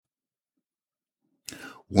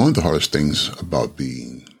One of the hardest things about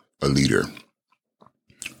being a leader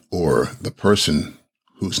or the person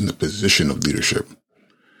who's in the position of leadership,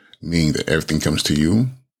 meaning that everything comes to you,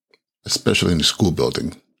 especially in the school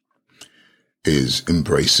building, is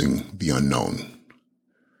embracing the unknown.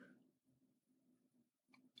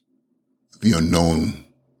 The unknown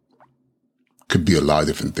could be a lot of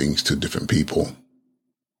different things to different people.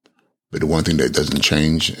 But the one thing that doesn't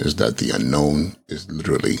change is that the unknown is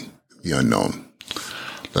literally the unknown.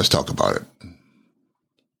 Let's talk about it.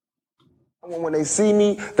 When they see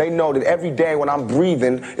me, they know that every day when I'm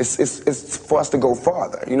breathing, it's for us to go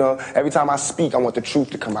farther. You know, every time I speak, I want the truth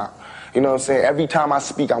to come out. You know what I'm saying? Every time I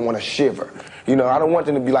speak, I want to shiver. You know, I don't want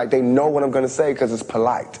them to be like, they know what I'm going to say because it's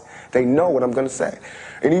polite. They know what I'm going to say.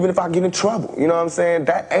 And even if I get in trouble, you know what I'm saying?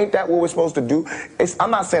 Ain't that what we're supposed to do?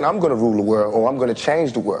 I'm not saying I'm going to rule the world or I'm going to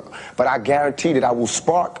change the world, but I guarantee that I will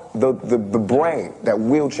spark the brain that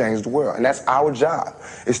will change the world. And that's our job,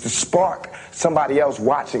 is to spark somebody else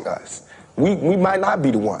watching us. We might not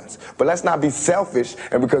be the ones, but let's not be selfish,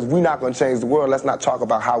 and because we're not going to change the world, let's not talk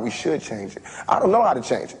about how we should change it. I don't know how to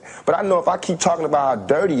change it, but I know if I keep talking about how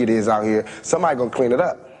dirty it is out here, somebody's going to clean it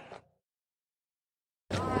up.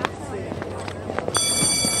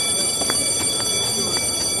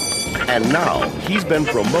 And now he's been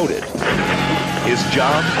promoted. His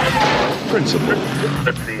job, principal.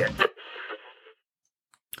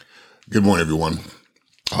 Good morning, everyone.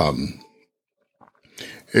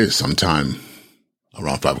 It is sometime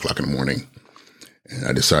around 5 o'clock in the morning, and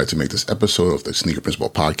I decided to make this episode of the Sneaker Principal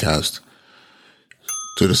podcast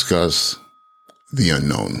to discuss the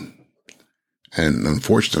unknown. And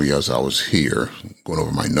unfortunately, as I was here going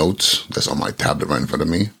over my notes that's on my tablet right in front of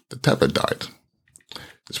me, the tablet died.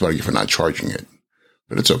 Despite you for not charging it,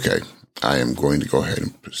 but it's okay. I am going to go ahead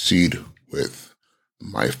and proceed with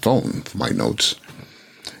my phone for my notes.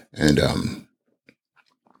 And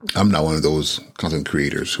I'm not one of those content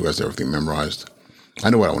creators who has everything memorized. I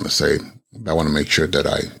know what I want to say, but I want to make sure that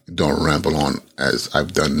I don't ramble on as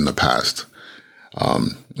I've done in the past.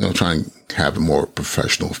 Try and have a more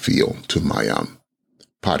professional feel to my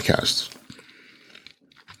podcasts.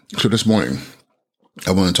 So this morning,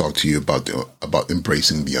 I want to talk to you about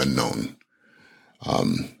embracing the unknown,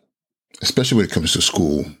 especially when it comes to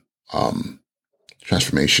school,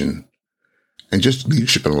 transformation, and just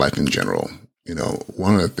leadership in life in general. You know,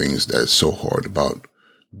 one of the things that is so hard about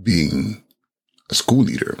being a school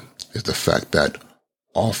leader is the fact that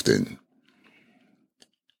often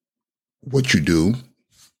what you do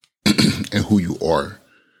and who you are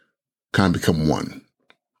kind of become one.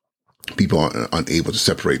 People are unable to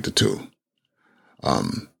separate the two.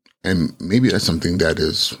 And maybe that's something that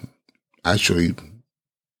is actually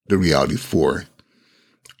the reality for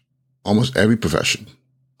almost every profession.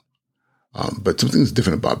 But something's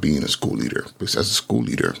different about being a school leader, because as a school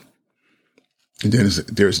leader, there's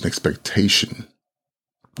an expectation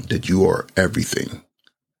that you are everything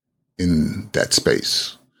in that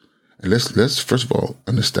space. And let's first of all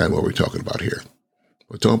understand what we're talking about here.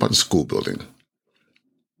 We're talking about the school building.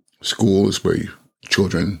 School is where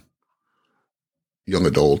children, young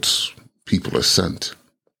adults, people are sent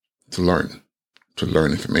to learn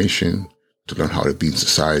information, to learn how to be in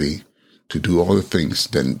society, to do all the things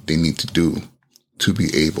that they need to do to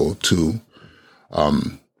be able to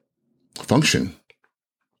function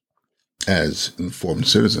as informed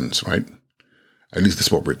citizens, right? At least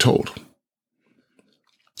that's what we're told.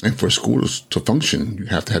 And for schools to function, you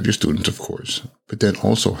have to have your students, of course, but then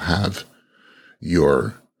also have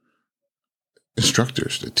your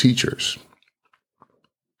instructors, the teachers.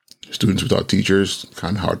 Students without teachers,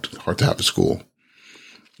 kind of hard to have a school.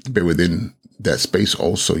 But within that space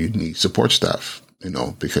also, you need support staff,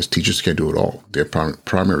 because teachers can't do it all. Their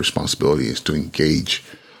primary responsibility is to engage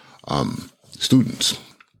students.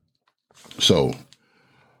 So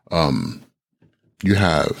you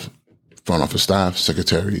have front office staff,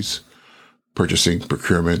 secretaries, purchasing,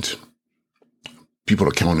 procurement, people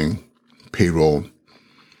accounting, payroll.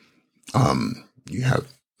 You have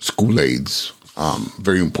school aides.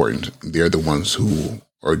 Very important. They're the ones who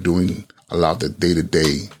are doing a lot of the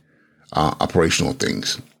day-to-day operational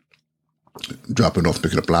things. Dropping off,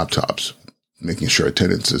 picking up laptops, making sure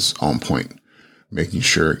attendance is on point, making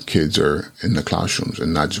sure kids are in the classrooms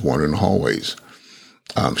and not just wandering the hallways.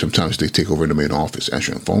 Sometimes they take over in the main office,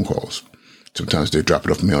 answering phone calls. Sometimes they're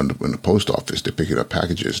dropping off mail in the post office. They're picking up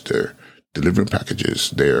packages. They're delivering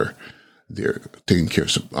packages. They're taking care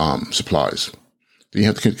of supplies. Then you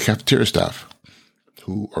have the cafeteria staff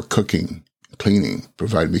who are cooking, cleaning,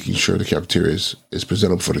 making sure the cafeteria is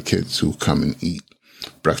presentable for the kids who come and eat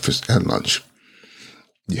breakfast and lunch.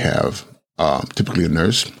 You have typically a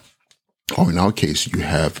nurse or in our case, you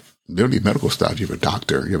have literally medical staff, you have a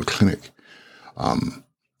doctor, you have a clinic.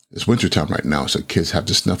 It's wintertime right now, so kids have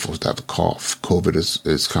the sniffles, they have the cough. COVID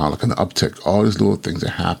is kind of like an uptick. All these little things are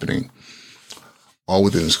happening, all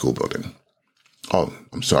within the school building. Oh,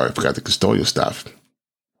 I'm sorry, I forgot the custodial staff.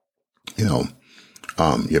 You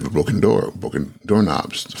have a broken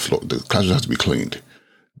doorknobs. The classroom has to be cleaned.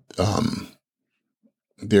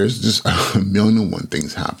 There's just a million and one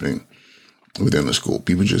things happening within the school.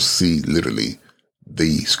 People just see literally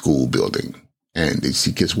the school building, and they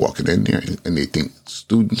see kids walking in there, and they think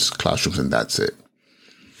students, classrooms, and that's it.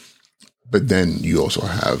 But then you also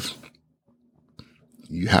have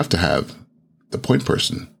to have the point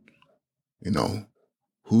person,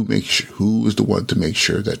 who is the one to make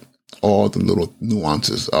sure that all the little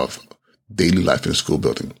nuances of daily life in a school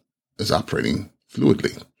building is operating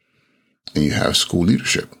fluidly. And you have school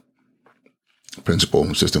leadership, principal,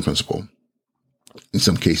 assistant principal. In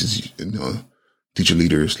some cases, teacher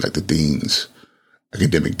leaders like the deans,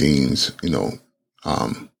 academic deans,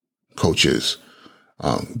 coaches,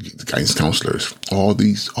 guidance counselors, all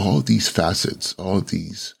these facets, all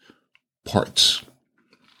these parts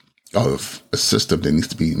of a system that needs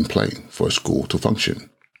to be in play for a school to function.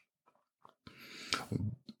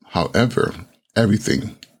 However,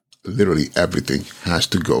 literally everything has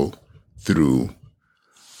to go through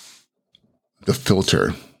the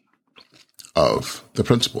filter of the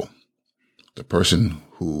principal, the person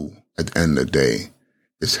who at the end of the day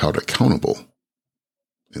is held accountable,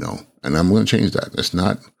 and I'm going to change that. It's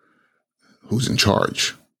not who's in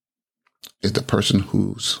charge. It's the person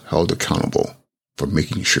who's held accountable for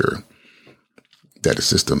making sure that the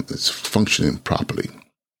system is functioning properly.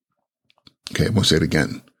 Okay, I'm going to say it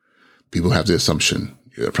again. People have the assumption,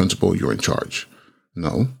 you're a principal, you're in charge.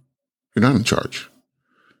 No, you're not in charge.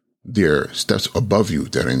 There are steps above you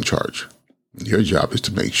that are in charge. Your job is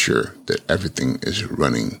to make sure that everything is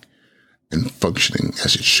running and functioning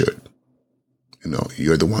as it should.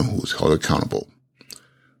 You're the one who's held accountable,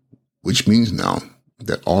 which means now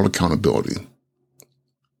that all accountability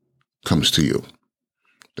comes to you.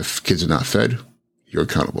 The kids are not fed, you're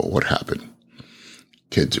accountable. What happened?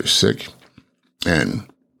 Kids are sick, and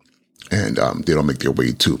they don't make their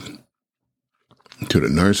way to the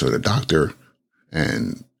nurse or the doctor,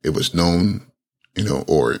 and it was known,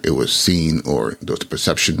 or it was seen, or there was the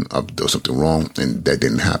perception of there was something wrong, and that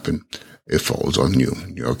didn't happen. It falls on you.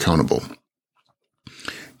 You're accountable.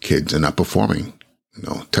 Kids are not performing.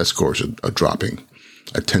 Test scores are dropping.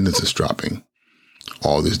 Attendance is dropping.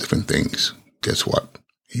 All these different things. Guess what?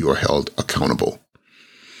 You are held accountable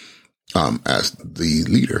as the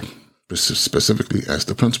leader, specifically as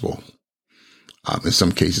the principal. In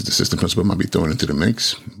some cases, the assistant principal might be thrown into the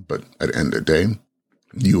mix, but at the end of the day,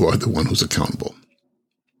 you are the one who's accountable.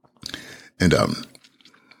 And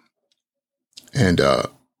the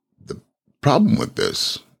problem with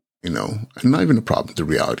this, and not even a problem, the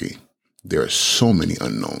reality, there are so many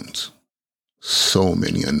unknowns.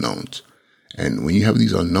 And when you have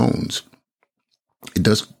these unknowns, it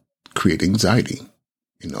does create anxiety,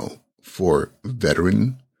 for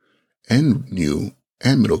veteran and new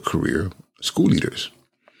and middle career school leaders.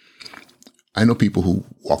 I know people who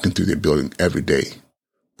walk into their building every day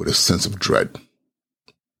with a sense of dread.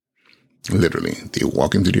 Literally, they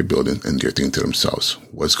walk into their building and they're thinking to themselves,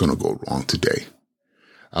 what's going to go wrong today?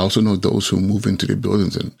 I also know those who move into their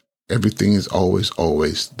buildings and everything is always,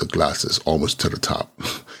 the glass is almost to the top.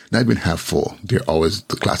 Not even half full. The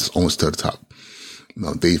glass is almost to the top.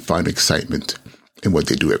 They find excitement in what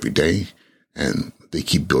they do every day, and they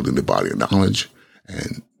keep building the body of knowledge,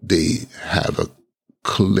 and they have a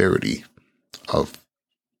clarity of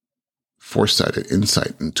foresight and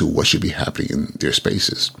insight into what should be happening in their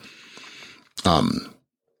spaces.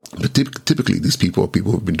 But typically these people are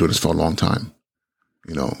people who've been doing this for a long time,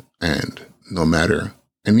 and no matter,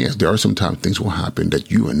 and yes, there are sometimes things will happen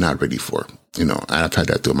that you are not ready for. I've had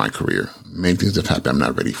that through my career. Many things have happened I'm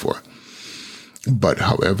not ready for. But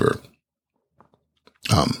however,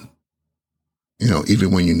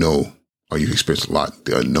 even when or you've experienced a lot,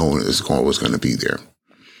 the unknown is always going to be there.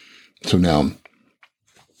 So now,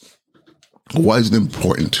 why is it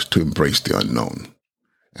important to embrace the unknown?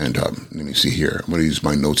 And let me see here. I'm going to use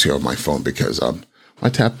my notes here on my phone because my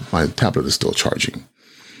tablet is still charging.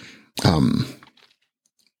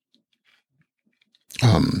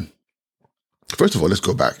 First of all, let's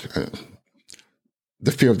go back.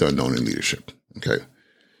 The fear of the unknown in leadership. Okay,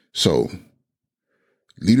 so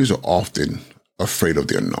leaders are often afraid of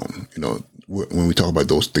the unknown. When we talk about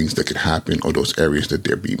those things that could happen or those areas that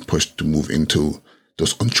they're being pushed to move into,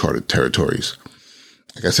 those uncharted territories.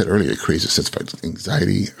 Like I said earlier, it creates a sense of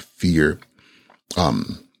anxiety, fear,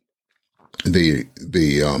 they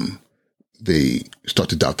start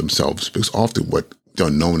to doubt themselves, because often what the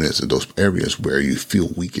unknown is in those areas where you feel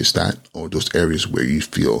weakest at, or those areas where you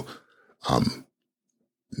feel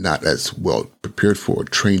not as well prepared for or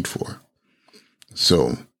trained for.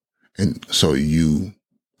 So you,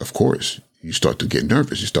 of course, you start to get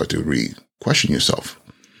nervous. You start to question yourself.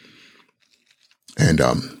 And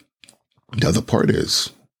the other part is,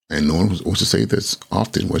 and no one wants to say this,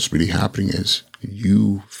 often what's really happening is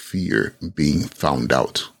you fear being found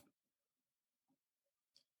out.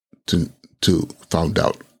 To found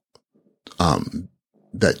out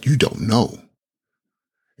that you don't know.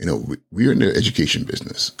 You know, we're in the education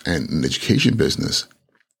business, and in the education business,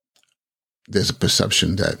 there's a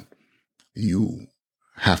perception that you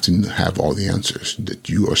have to have all the answers, that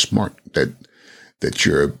you are smart, that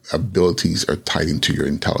your abilities are tied into your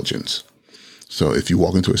intelligence. So if you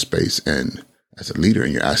walk into a space and as a leader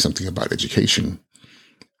and you're asked something about education,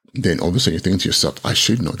 then all of a sudden you're thinking to yourself, I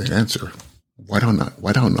should know that answer. Why don't I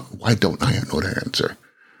know that answer?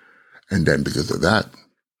 And then because of that,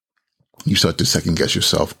 you start to second guess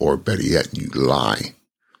yourself, or better yet, you lie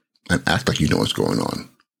and act like you know what's going on,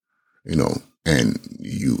 you know, and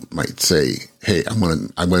you might say, hey, I'm going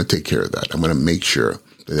to take care of that. I'm going to make sure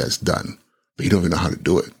that that's done, but you don't even know how to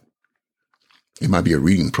do it. It might be a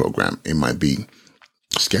reading program. It might be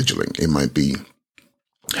scheduling. It might be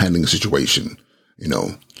handling a situation, you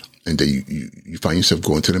know, and then you find yourself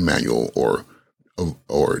going to the manual or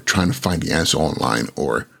trying to find the answer online,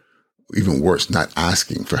 or even worse, not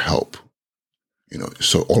asking for help. You know,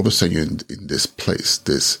 so all of a sudden you're in this place,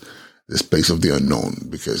 this place of the unknown,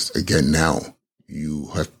 because again, now you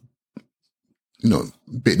have, you know,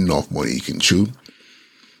 bitten off more than you can chew,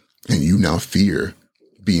 and you now fear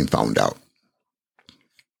being found out.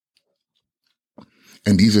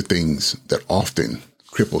 And these are things that often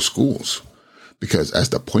cripple schools, because as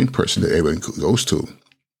the point person that everyone goes to,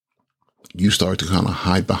 you start to kind of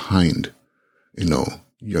hide behind, you know,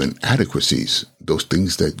 your inadequacies, those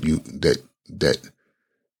things that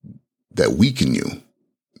weaken you,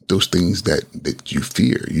 those things that you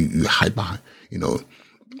fear, you hide behind, you know,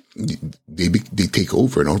 they take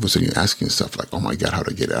over, and all of a sudden you're asking yourself like, oh my God, how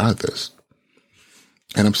do I get out of this?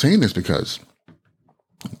 And I'm saying this because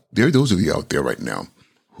there are those of you out there right now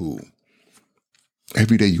who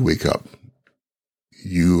every day you wake up,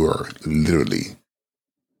 you are literally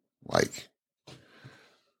like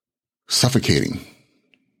suffocating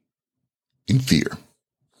in fear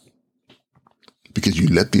because you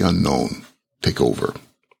let the unknown take over.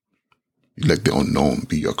 You let the unknown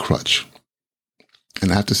be your crutch.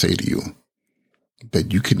 And I have to say to you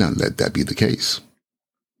that you cannot let that be the case.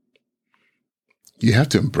 You have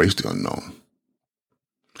to embrace the unknown.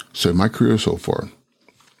 So in my career so far,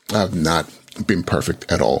 I have not been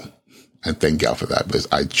perfect at all. And thank God for that, because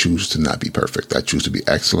I choose to not be perfect. I choose to be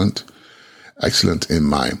excellent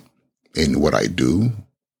in what I do,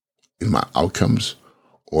 in my outcomes,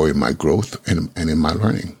 or in my growth and in my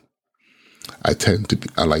learning. I tend to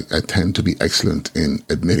be excellent in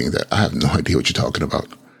admitting that I have no idea what you're talking about,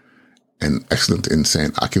 and excellent in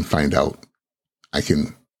saying I can find out, I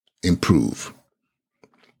can improve,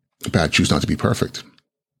 but I choose not to be perfect.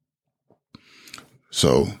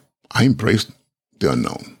 So I embrace the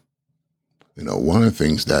unknown. You know, one of the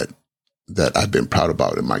things that I've been proud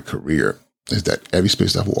about in my career is that every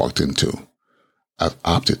space I've walked into, I've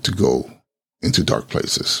opted to go into dark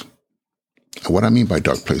places. And what I mean by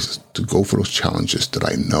dark places, to go for those challenges that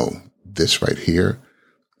I know this right here,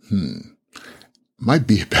 might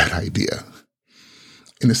be a bad idea,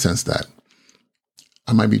 in the sense that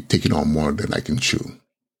I might be taking on more than I can chew.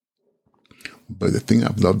 But the thing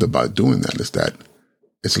I've loved about doing that is that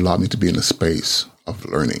it's allowed me to be in a space of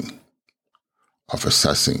learning, of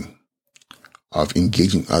assessing, of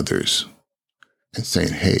engaging others and saying,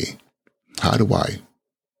 hey, how do I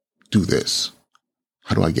do this?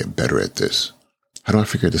 How do I get better at this? How do I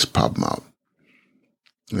figure this problem out?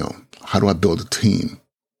 You know, how do I build a team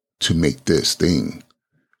to make this thing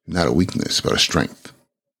not a weakness, but a strength?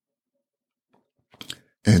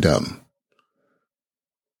 And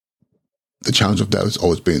the challenge of that has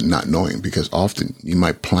always been not knowing, because often you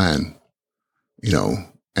might plan, you know,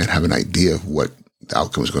 and have an idea of what the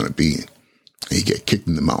outcome is going to be, and you get kicked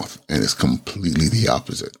in the mouth, and it's completely the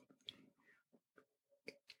opposite.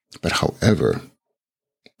 But however,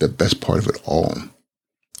 the best part of it all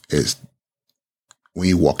is when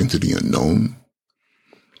you walk into the unknown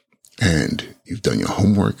and you've done your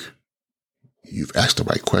homework, you've asked the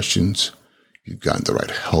right questions, you've gotten the right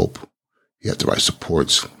help, you have the right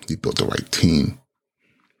supports, you built the right team.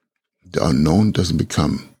 The unknown doesn't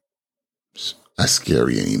become as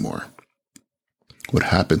scary anymore. what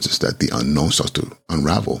happens is that the unknown starts to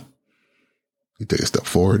unravel. You take a step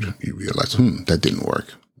forward, you realize, that didn't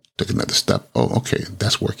work. Take another step. Oh, okay,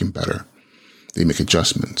 that's working better. They make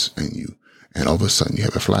adjustments, and all of a sudden you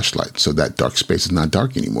have a flashlight. So that dark space is not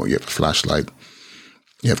dark anymore. You have a flashlight,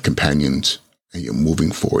 you have companions, and you're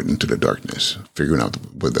moving forward into the darkness, figuring out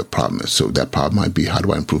what the problem is. So that problem might be, how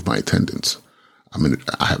do I improve my attendance?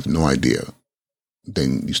 I have no idea.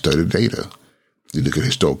 Then you study the data. You look at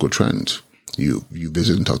historical trends. You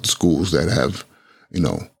visit and talk to schools that have,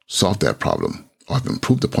 solved that problem or have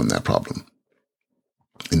improved upon that problem.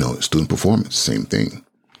 Student performance, same thing.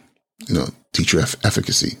 Teacher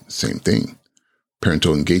efficacy, same thing.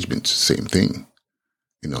 Parental engagement, same thing.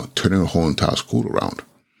 Turning a whole entire school around.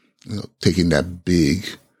 Taking that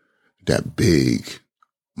big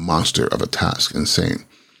monster of a task and saying,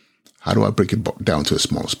 how do I break it down to the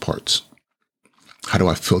smallest parts? How do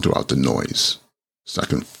I filter out the noise so I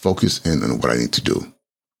can focus in on what I need to do?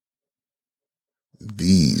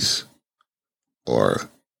 These are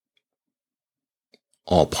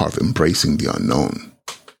all part of embracing the unknown.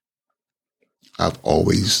 I've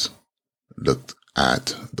always looked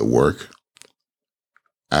at the work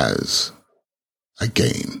as a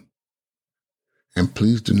game. And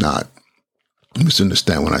please do not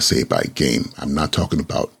misunderstand when I say by game. I'm not talking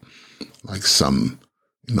about like some,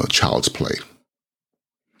 child's play.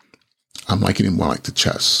 I'm likening it more like to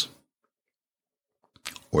chess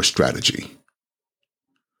or strategy.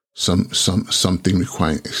 Something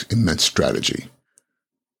requiring immense strategy.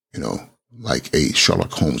 Like a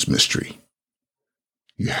Sherlock Holmes mystery.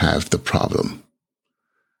 You have the problem,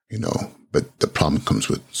 but the problem comes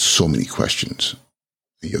with so many questions.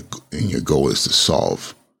 And your goal is to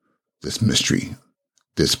solve this mystery,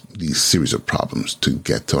 these series of problems to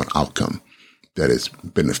get to an outcome that is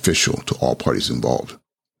beneficial to all parties involved.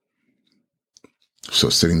 So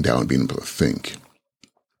sitting down and being able to think,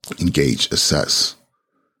 engage, assess,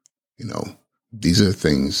 these are the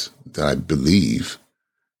things that I believe,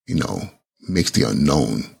 makes the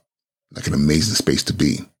unknown like an amazing space to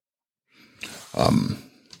be.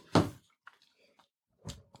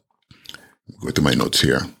 Go through my notes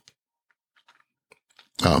here.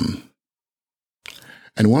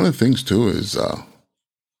 And one of the things too is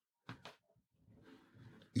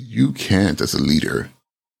you can't, as a leader,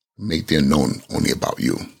 make the unknown only about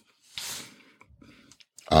you.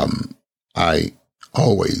 I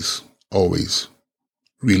always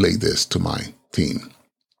relay this to my team.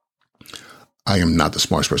 I am not the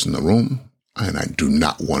smartest person in the room, and I do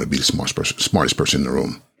not want to be the smartest person in the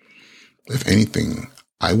room. If anything,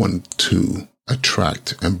 I want to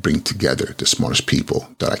attract and bring together the smartest people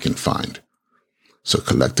that I can find. So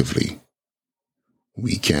collectively,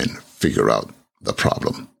 we can figure out the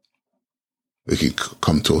problem. We can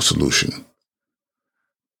come to a solution.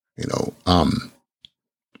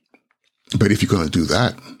 But if you're going to do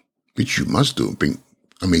that, which you must do, bring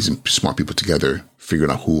amazing, smart people together,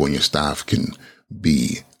 figuring out who on your staff can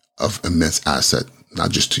be of immense asset,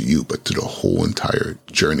 not just to you, but to the whole entire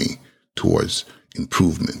journey towards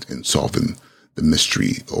improvement and solving the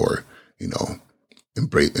mystery, or,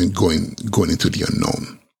 embrace and going into the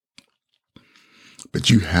unknown. But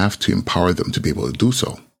you have to empower them to be able to do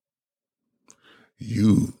so.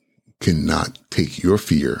 You cannot take your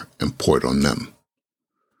fear and pour it on them.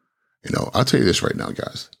 I'll tell you this right now,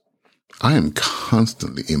 guys. I am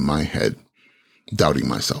constantly in my head doubting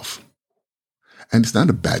myself. And it's not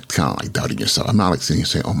a bad kind of like doubting yourself. I'm not like sitting here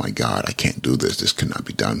saying, oh my God, I can't do this. This cannot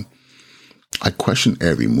be done. I question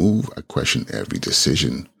every move. I question every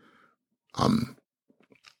decision. And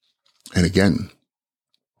again,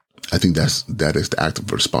 I think that is the act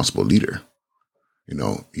of a responsible leader.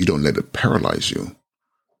 You don't let it paralyze you,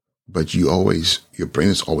 but your brain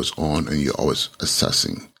is always on and you're always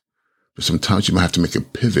assessing. But sometimes you might have to make a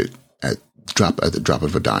pivot at the drop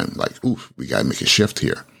of a dime. Like, oof, we got to make a shift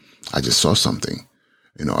here. I just saw something,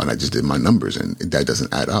 and I just did my numbers, and that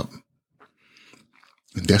doesn't add up.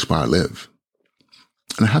 And that's where I live.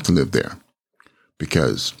 And I have to live there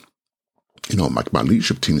because, my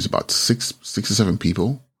leadership team is about six or seven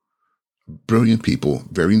people, brilliant people,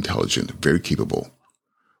 very intelligent, very capable.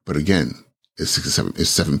 But again, it's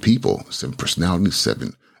seven people, 7 personalities,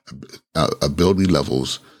 7 ability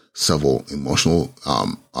levels, several emotional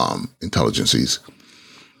intelligences.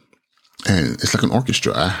 And it's like an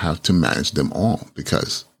orchestra. I have to manage them all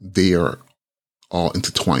because they are all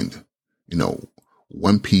intertwined.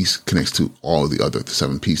 One piece connects to all the other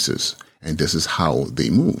 7 pieces, and this is how they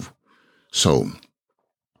move. So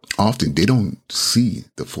often they don't see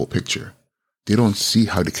the full picture. They don't see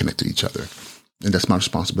how they connect to each other. And that's my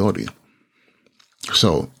responsibility.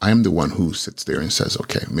 So I am the one who sits there and says,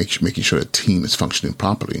 okay, making sure the team is functioning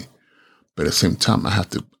properly. But at the same time, I have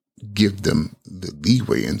to give them the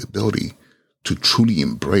leeway and the ability to truly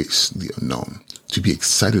embrace the unknown, to be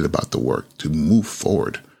excited about the work, to move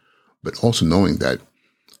forward, but also knowing that,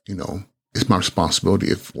 it's my responsibility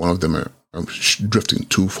if one of them are drifting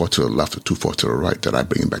too far to the left or too far to the right, that I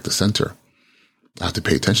bring them back to center. I have to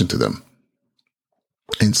pay attention to them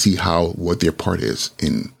and see what their part is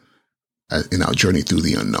in our journey through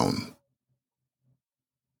the unknown.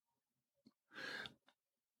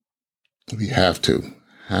 We have to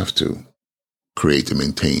create and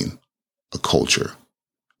maintain a culture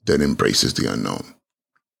that embraces the unknown.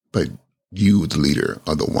 But you, the leader,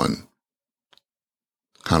 are the one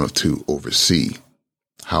kind of to oversee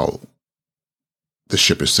how the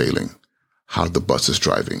ship is sailing, how the bus is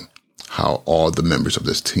driving, how all the members of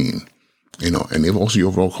this team, and if also your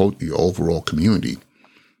overall community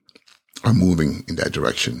are moving in that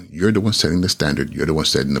direction. You're the one setting the standard. You're the one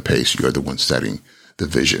setting the pace. You're the one setting the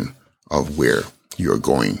vision of where you're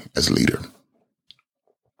going as a leader.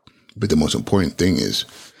 But the most important thing is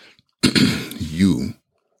you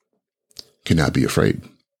cannot be afraid.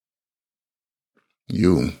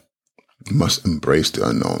 You must embrace the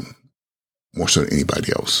unknown more so than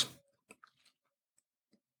anybody else.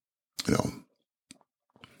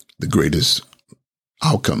 The greatest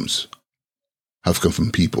outcomes have come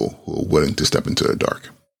from people who are willing to step into the dark,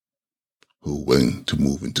 who are willing to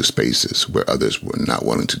move into spaces where others were not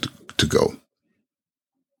willing to go.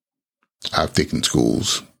 I've taken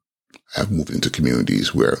schools, I've moved into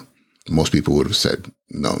communities where most people would have said,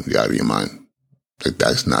 no, you're out of your mind.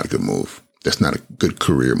 That's not a good move. That's not a good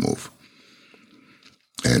career move.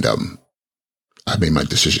 And I made my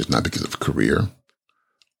decisions not because of career.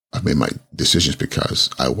 I made my decisions because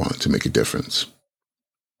I wanted to make a difference.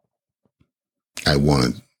 I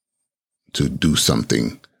wanted to do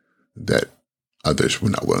something that others were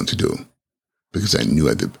not willing to do, because I knew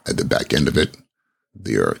at the back end of it,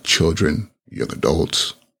 there are children, young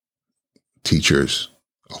adults, teachers,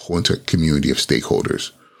 a whole entire community of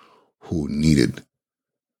stakeholders who needed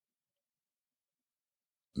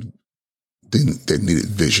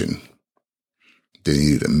vision. They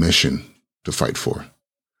needed a mission to fight for.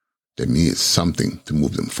 They needed something to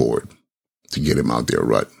move them forward, to get them out their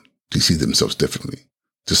rut, to see themselves differently,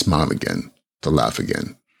 to smile again, to laugh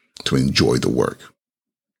again, to enjoy the work.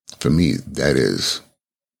 For me, that is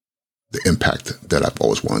the impact that I've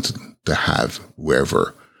always wanted to have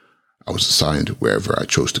wherever I was assigned, wherever I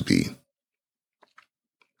chose to be.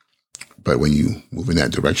 But when you move in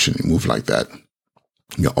that direction, you move like that,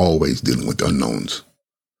 you're always dealing with the unknowns,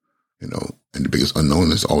 and the biggest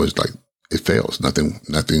unknown is always like it fails. Nothing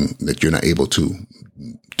that you're not able to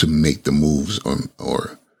make the moves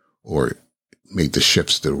or make the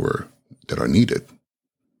shifts that are needed.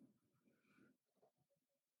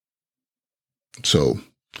 So,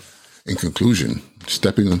 in conclusion,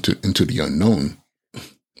 stepping into the unknown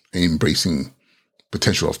and embracing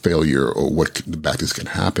potential of failure or what the bad things can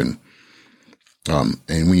happen, and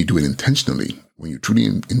when you do it intentionally, when you truly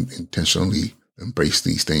intentionally embrace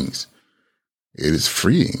these things, it is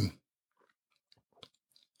freeing.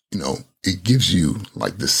 It gives you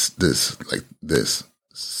like this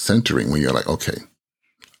centering when you're like, okay,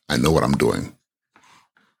 I know what I'm doing.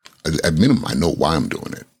 At minimum, I know why I'm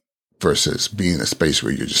doing it, versus being in a space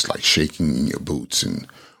where you're just like shaking in your boots. And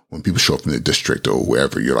when people show up in the district or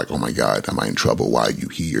wherever, you're like, oh my God, am I in trouble? Why are you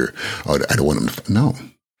here? Oh, I don't want them to. No.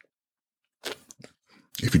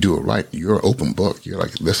 If you do it right, you're an open book. You're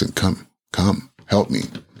like, listen, come, help me.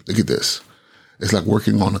 Look at this. It's like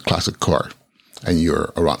working on a classic car and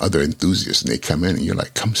you're around other enthusiasts and they come in and you're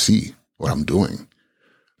like, come see what I'm doing.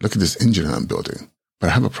 Look at this engine I'm building. But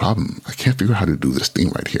I have a problem. I can't figure out how to do this thing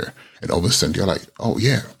right here. And all of a sudden you're like, oh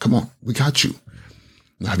yeah, come on, we got you.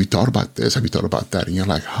 Now, have you thought about this? Have you thought about that? And you're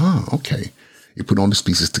like, okay. You put all these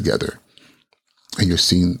pieces together and you're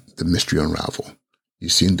seeing the mystery unravel. You're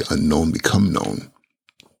seeing the unknown become known.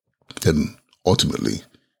 Then ultimately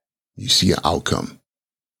you see an outcome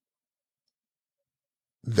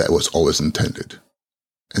that was always intended.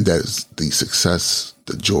 And that is the success,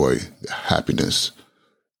 the joy, the happiness,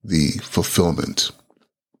 the fulfillment,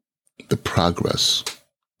 the progress,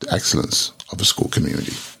 the excellence of a school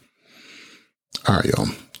community. All right, y'all.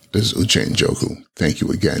 This is Uche Njoku. Thank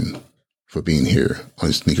you again for being here on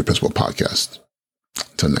the Sneaker Principal Podcast.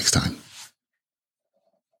 Until next time.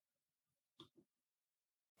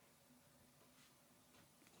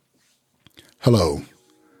 Hello,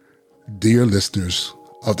 dear listeners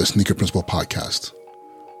of the Sneaker Principal Podcast.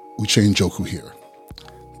 Uche Njoku here.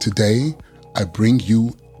 Today, I bring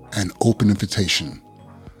you an open invitation,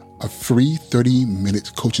 a free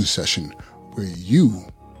 30-minute coaching session where you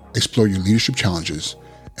explore your leadership challenges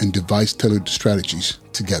and devise tailored strategies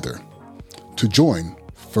together. To join,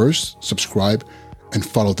 first, subscribe and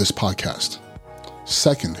follow this podcast.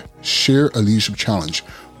 Second, share a leadership challenge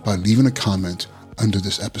by leaving a comment under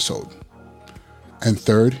this episode. And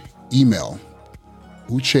third, email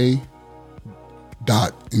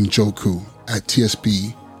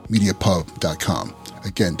uche.njoku@tspmediapub.com.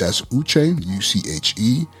 Again, that's Uche,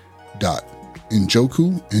 UCHE,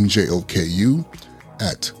 .njoku, NJOKU,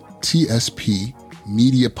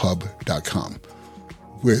 @tspmediapub.com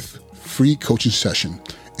with free coaching session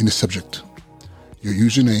in the subject, your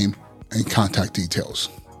username, and contact details.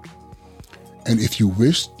 And if you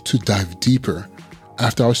wish to dive deeper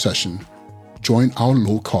after our session, join our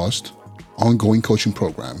low-cost, ongoing coaching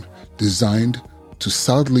program designed to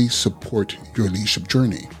solidly support your leadership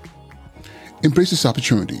journey. Embrace this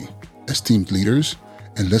opportunity, esteemed leaders,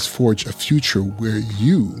 and let's forge a future where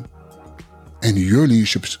you and your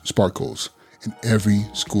leadership sparkles in every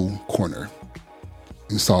school corner.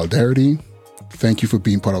 In solidarity, thank you for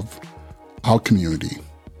being part of our community.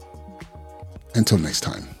 Until next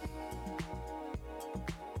time.